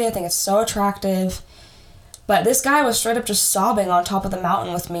so healthy. I think it's so attractive. But this guy was straight up just sobbing on top of the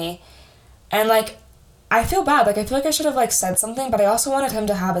mountain with me. And, like, I feel bad. Like, I feel like I should have, like, said something, but I also wanted him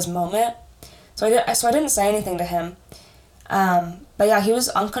to have his moment. So I didn't say anything to him. But yeah, he was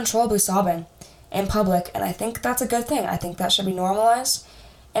uncontrollably sobbing in public, and I think that's a good thing. I think that should be normalized.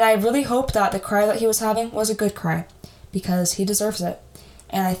 And I really hope that the cry that he was having was a good cry, because he deserves it.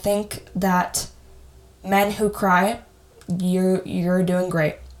 And I think that men who cry, you're doing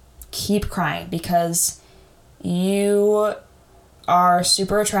great. Keep crying, because you are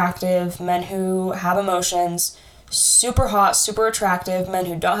super attractive. Men who have emotions, super hot, super attractive. Men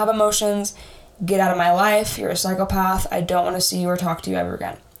who don't have emotions, get out of my life. You're a psychopath. I don't want to see you or talk to you ever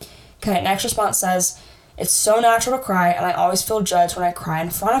again. Okay, next response says, it's so natural to cry, and I always feel judged when I cry in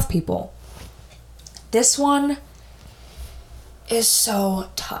front of people. This one is so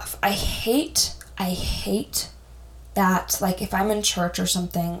tough. I hate that, like, if I'm in church or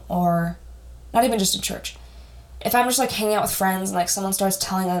something, or not even just in church, if I'm just, like, hanging out with friends and, like, someone starts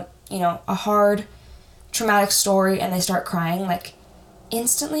telling a hard, traumatic story and they start crying, like,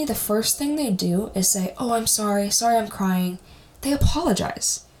 instantly the first thing they do is say, oh, I'm sorry I'm crying. They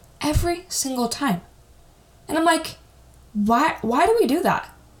apologize every single time. And I'm like, why do we do that?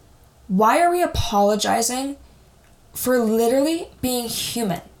 Why are we apologizing for literally being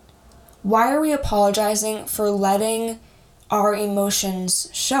human? Why are we apologizing for letting our emotions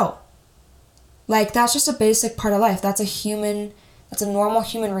show? Like, that's just a basic part of life. That's a normal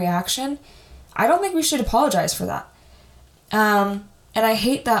human reaction. I don't think we should apologize for that. And I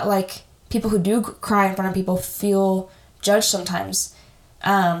hate that, like, people who do cry in front of people feel judged sometimes.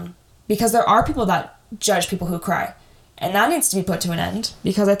 Because there are people that judge people who cry. And that needs to be put to an end.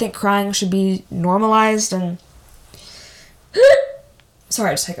 Because I think crying should be normalized and...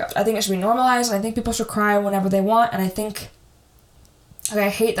 Sorry, I just hiccuped. I think it should be normalized. And I think people should cry whenever they want. And I think... Like, I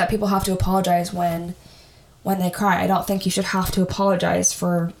hate that people have to apologize when they cry. I don't think you should have to apologize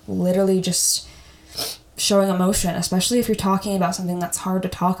for literally just... showing emotion, especially if you're talking about something that's hard to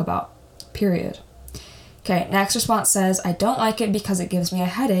talk about, period. Okay, next response says, I don't like it because it gives me a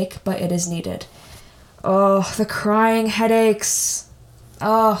headache, but it is needed. Oh, the crying headaches.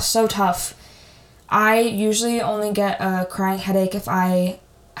 Oh, so tough. I usually only get a crying headache if I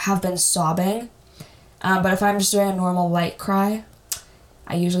have been sobbing, but if I'm just doing a normal light cry,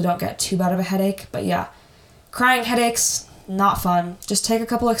 I usually don't get too bad of a headache. But yeah, crying headaches, not fun. Just take a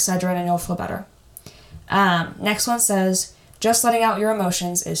couple Excedrin and you'll feel better. Next one says, just letting out your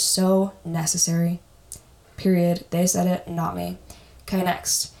emotions is so necessary. Period. They said it, not me. Okay,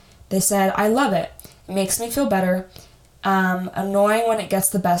 next. They said, I love it. It makes me feel better. Annoying when it gets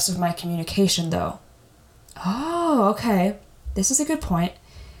the best of my communication, though. Oh, okay. This is a good point.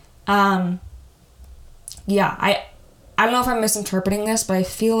 Yeah, I don't know if I'm misinterpreting this, but I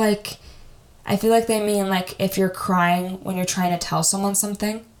feel like they mean, like, if you're crying when you're trying to tell someone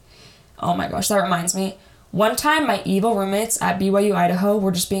something. Oh my gosh, that reminds me. One time, my evil roommates at BYU, Idaho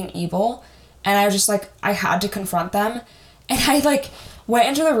were just being evil, and I was just, like, I had to confront them, and I, like, went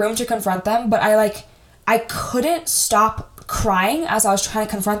into the room to confront them, but I couldn't stop crying as I was trying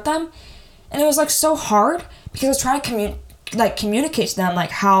to confront them, and it was, like, so hard, because I was trying to communicate to them, like,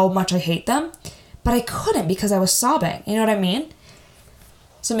 how much I hate them, but I couldn't because I was sobbing, you know what I mean?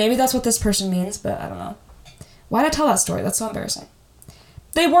 So maybe that's what this person means, but I don't know. Why did I tell that story? That's so embarrassing.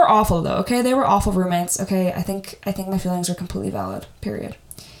 They were awful, though, okay? They were awful roommates, okay? I think my feelings are completely valid, period.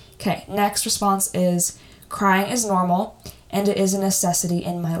 Okay, next response is, crying is normal, and it is a necessity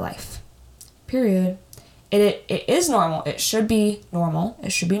in my life. Period. It is normal. It should be normal.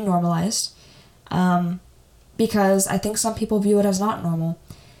 It should be normalized. Because I think some people view it as not normal.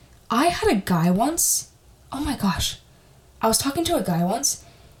 I had a guy once, oh my gosh. I was talking to a guy once,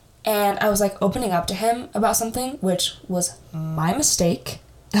 and I was, like, opening up to him about something, which was my mistake,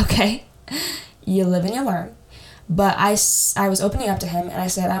 okay? You live and you learn. But I was opening up to him, and I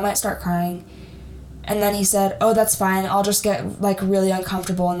said, I might start crying. And then he said, oh, that's fine. I'll just get, like, really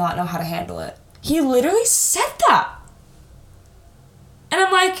uncomfortable and not know how to handle it. He literally said that. And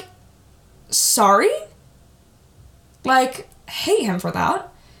I'm like, sorry? Like, hate him for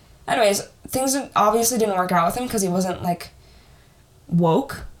that. Anyways, things obviously didn't work out with him because he wasn't, like,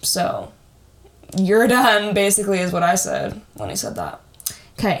 woke. So, you're done, basically, is what I said when he said that.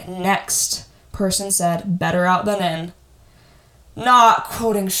 Okay, next person said, better out than in. Not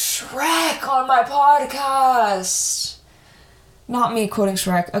quoting Shrek on my podcast. Not me quoting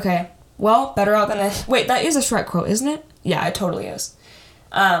Shrek. Okay, well, better out than in. Wait, that is a Shrek quote, isn't it? Yeah, it totally is.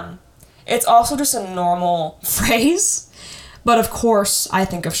 It's also just a normal phrase, but of course I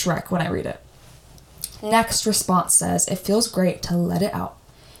think of Shrek when I read it. Next response says, it feels great to let it out.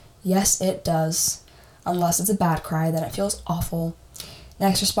 Yes, it does. Unless it's a bad cry, then it feels awful.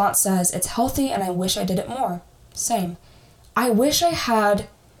 Next response says, it's healthy and I wish I did it more. Same. I wish I had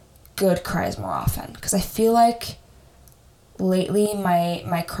good cries more often, because I feel like lately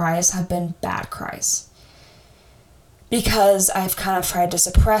my cries have been bad cries. Because I've kind of tried to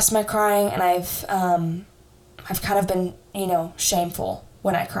suppress my crying, and I've kind of been, shameful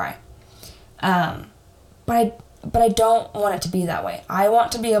when I cry. But I don't want it to be that way. I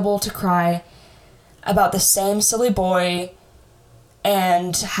want to be able to cry about the same silly boy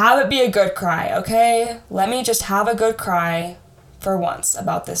and have it be a good cry, okay? Let me just have a good cry for once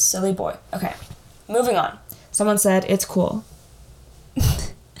about this silly boy. Okay, moving on. Someone said, it's cool.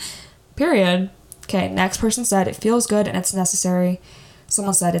 Period. Okay, next person said, it feels good and it's necessary.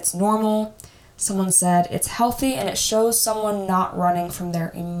 Someone said, it's normal. Someone said, it's healthy and it shows someone not running from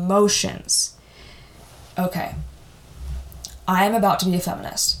their emotions. Okay. I am about to be a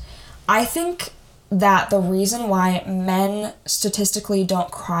feminist. I think that the reason why men statistically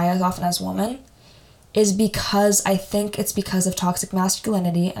don't cry as often as women is because I think it's because of toxic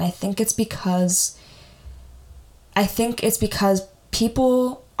masculinity, and I think it's because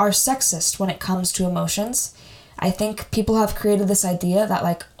people are sexist when it comes to emotions. I think people have created this idea that,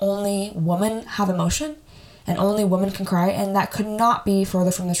 like, only women have emotion and only women can cry, and that could not be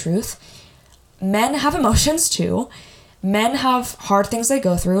further from the truth. Men have emotions too. Men have hard things they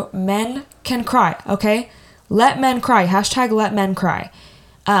go through. Men can cry, okay? Let men cry. Hashtag let men cry.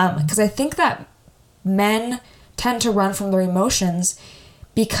 Because I think that men tend to run from their emotions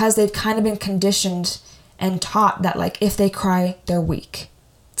because they've kind of been conditioned and taught that, like, if they cry, they're weak.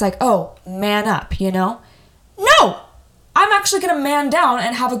 It's like, oh, man up, No! I'm actually going to man down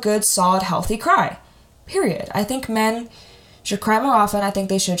and have a good, solid, healthy cry. Period. I think men should cry more often. I think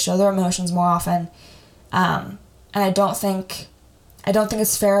they should show their emotions more often. And I don't think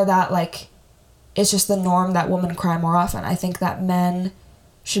it's fair that, like, it's just the norm that women cry more often. I think that men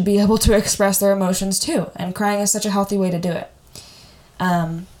should be able to express their emotions too, and crying is such a healthy way to do it.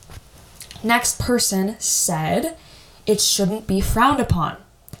 Next person said, it shouldn't be frowned upon.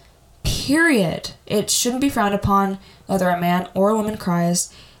 Period. It shouldn't be frowned upon whether a man or a woman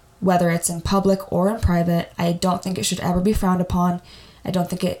cries, whether it's in public or in private. I don't think it should ever be frowned upon. I don't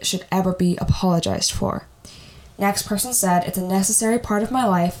think it should ever be apologized for. Next person said, it's a necessary part of my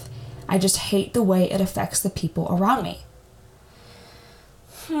life. I just hate the way it affects the people around me.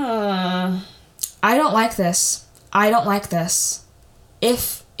 I don't like this.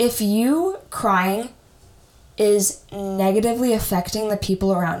 If you crying is negatively affecting the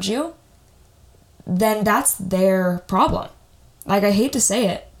people around you, then that's their problem. Like, I hate to say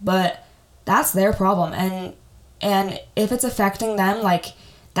it, but that's their problem. And if it's affecting them, like,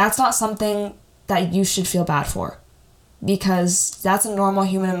 that's not something that you should feel bad for, because that's a normal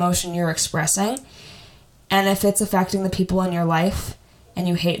human emotion you're expressing. And if it's affecting the people in your life and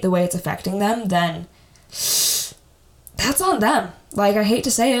you hate the way it's affecting them, then that's on them. Like, I hate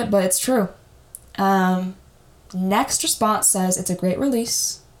to say it, but it's true. Next response says, it's a great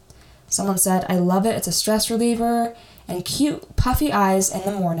release. Someone said, I love it. It's a stress reliever and cute puffy eyes in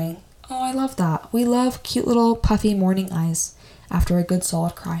the morning. Oh, I love that. We love cute little puffy morning eyes after a good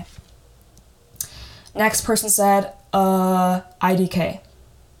solid cry. Next person said, IDK.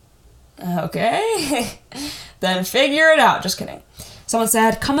 Okay. Then figure it out. Just kidding. Someone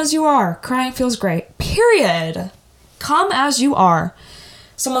said, come as you are. Crying feels great. Period. Come as you are.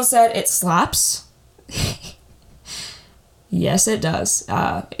 Someone said, it slaps. Yes, it does.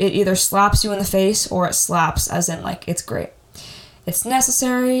 It either slaps you in the face or it slaps as in, like, it's great. It's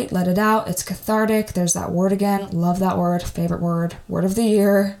necessary. Let it out. It's cathartic. There's that word again. Love that word. Favorite word. Word of the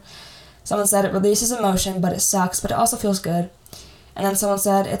year. Someone said it releases emotion, but it sucks, but it also feels good. And then someone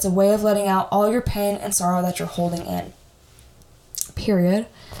said it's a way of letting out all your pain and sorrow that you're holding in. Period.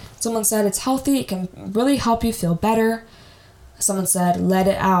 Someone said it's healthy. It can really help you feel better. Someone said let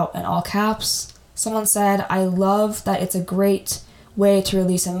it out in all caps. Someone said I love that it's a great way to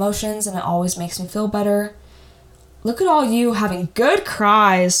release emotions and it always makes me feel better. Look at all you having good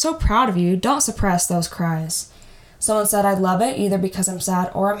cries. So proud of you. Don't suppress those cries. Someone said I love it either because I'm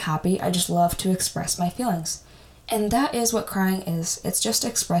sad or I'm happy. I just love to express my feelings. And that is what crying is. It's just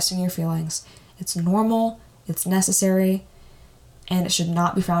expressing your feelings. It's normal, it's necessary, and it should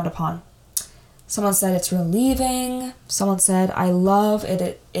not be frowned upon. Someone said it's relieving. Someone said, I love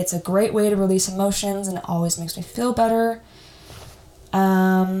it. It's a great way to release emotions and it always makes me feel better.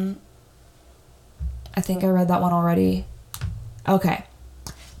 I think I read that one already. Okay.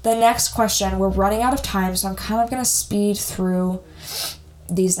 The next question, we're running out of time, so I'm kind of going to speed through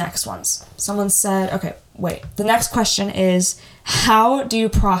these next ones. Someone said, okay, wait. The next question is, how do you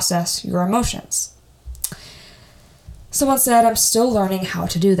process your emotions? Someone said, I'm still learning how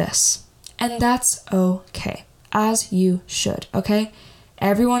to do this. And that's okay, as you should, okay?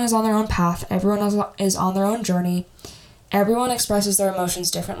 Everyone is on their own path. Everyone is on their own journey. Everyone expresses their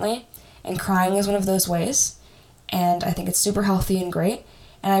emotions differently, and crying is one of those ways. And I think it's super healthy and great.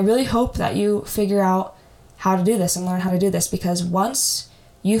 And I really hope that you figure out how to do this and learn how to do this, because once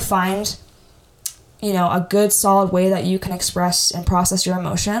you find, a good solid way that you can express and process your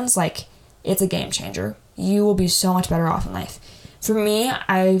emotions, like, it's a game changer. You will be so much better off in life. For me,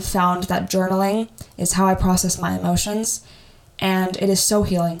 I found that journaling is how I process my emotions, and it is so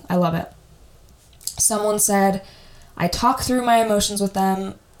healing. I love it. Someone said, I talk through my emotions with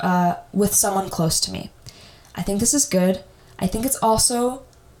them, with someone close to me. I think this is good. I think it's also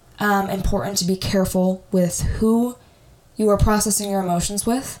important to be careful with who you are processing your emotions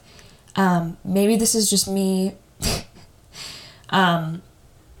with. Maybe this is just me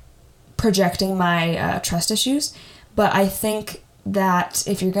projecting my trust issues, but I think that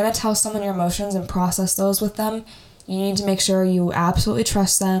if you're going to tell someone your emotions and process those with them, you need to make sure you absolutely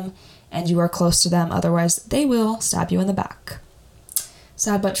trust them and you are close to them. Otherwise, they will stab you in the back.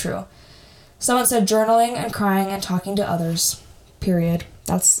 Sad but true. Someone said journaling and crying and talking to others. Period.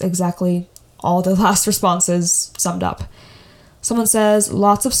 That's exactly all the last responses summed up. Someone says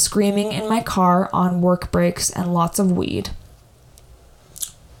lots of screaming in my car on work breaks and lots of weed.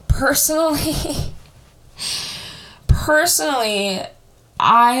 Personally,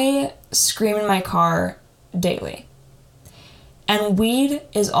 I scream in my car daily. And weed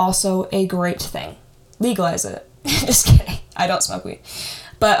is also a great thing. Legalize it. Just kidding. I don't smoke weed.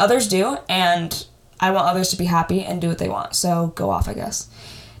 But others do, and I want others to be happy and do what they want. So go off, I guess.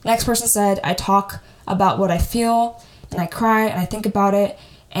 Next person said, I talk about what I feel, and I cry, and I think about it,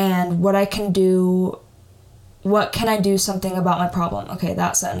 and what can I do something about my problem? Okay,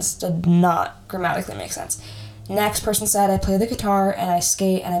 that sentence did not grammatically make sense. Next person said, I play the guitar, and I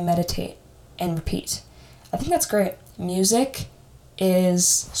skate, and I meditate, and repeat. I think that's great. Music is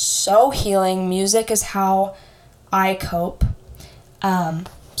so healing. Music is how I cope.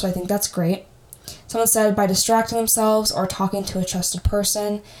 So I think that's great. Someone said by distracting themselves or talking to a trusted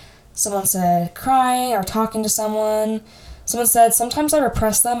person. Someone said crying or talking to someone. Someone said sometimes I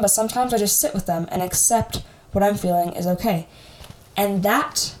repress them, but sometimes I just sit with them and accept what I'm feeling is okay. And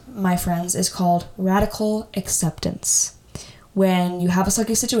that, my friends, is called radical acceptance. When you have a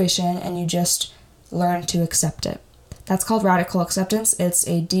sucky situation and you just learn to accept it. That's called radical acceptance. It's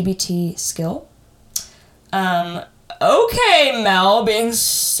a DBT skill. Okay, Mel, being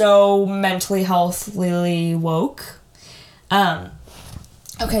so mentally healthily woke.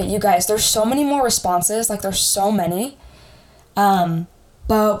 Okay, you guys, there's so many more responses. Like, there's so many.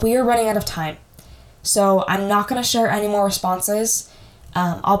 But we are running out of time. So I'm not going to share any more responses.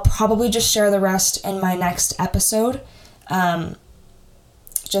 I'll probably just share the rest in my next episode.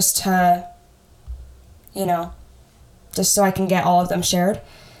 Just to, just so I can get all of them shared.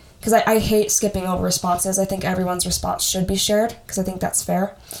 Because I hate skipping over responses. I think everyone's response should be shared, because I think that's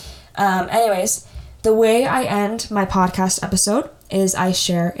fair. Anyways, the way I end my podcast episode is I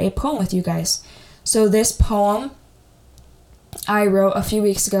share a poem with you guys. So this poem I wrote a few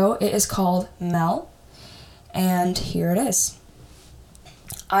weeks ago. It is called Mel. And here it is.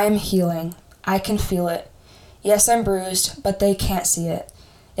 I am healing. I can feel it. Yes, I'm bruised, but they can't see it.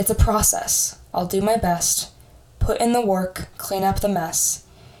 It's a process. I'll do my best. Put in the work, clean up the mess.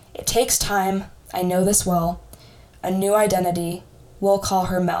 It takes time, I know this well. A new identity, we'll call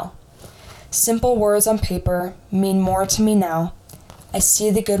her Mel. Simple words on paper mean more to me now. I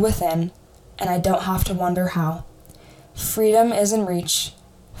see the good within, and I don't have to wonder how. Freedom is in reach.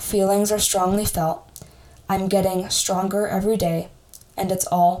 Feelings are strongly felt. I'm getting stronger every day, and it's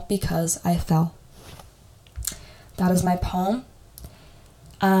all because I fell. That is my poem.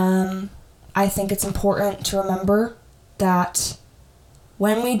 I think it's important to remember that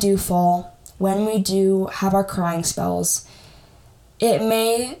when we do fall, when we do have our crying spells, it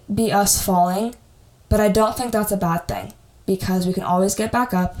may be us falling, but I don't think that's a bad thing, because we can always get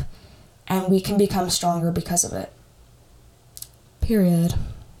back up and we can become stronger because of it. Period.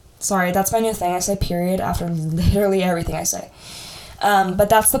 Sorry, that's my new thing. I say period after literally everything I say. But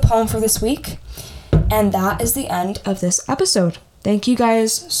that's the poem for this week. And that is the end of this episode. Thank you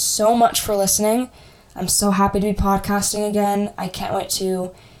guys so much for listening. I'm so happy to be podcasting again. I can't wait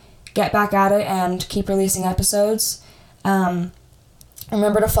to get back at it and keep releasing episodes.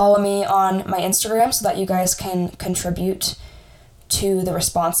 Remember to follow me on my Instagram so that you guys can contribute to the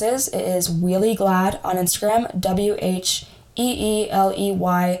responses. It is WheelyGlad on Instagram, WheelyGlad,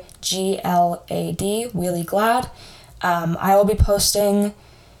 WheelyGlad. I will be posting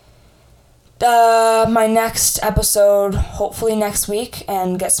my next episode hopefully next week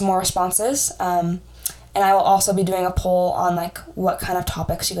and get some more responses. And I will also be doing a poll on what kind of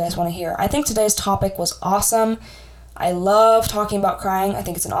topics you guys want to hear. I think today's topic was awesome. I love talking about crying. I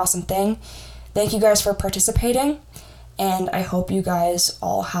think it's an awesome thing. Thank you guys for participating, and I hope you guys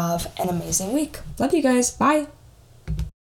all have an amazing week. Love you guys. Bye.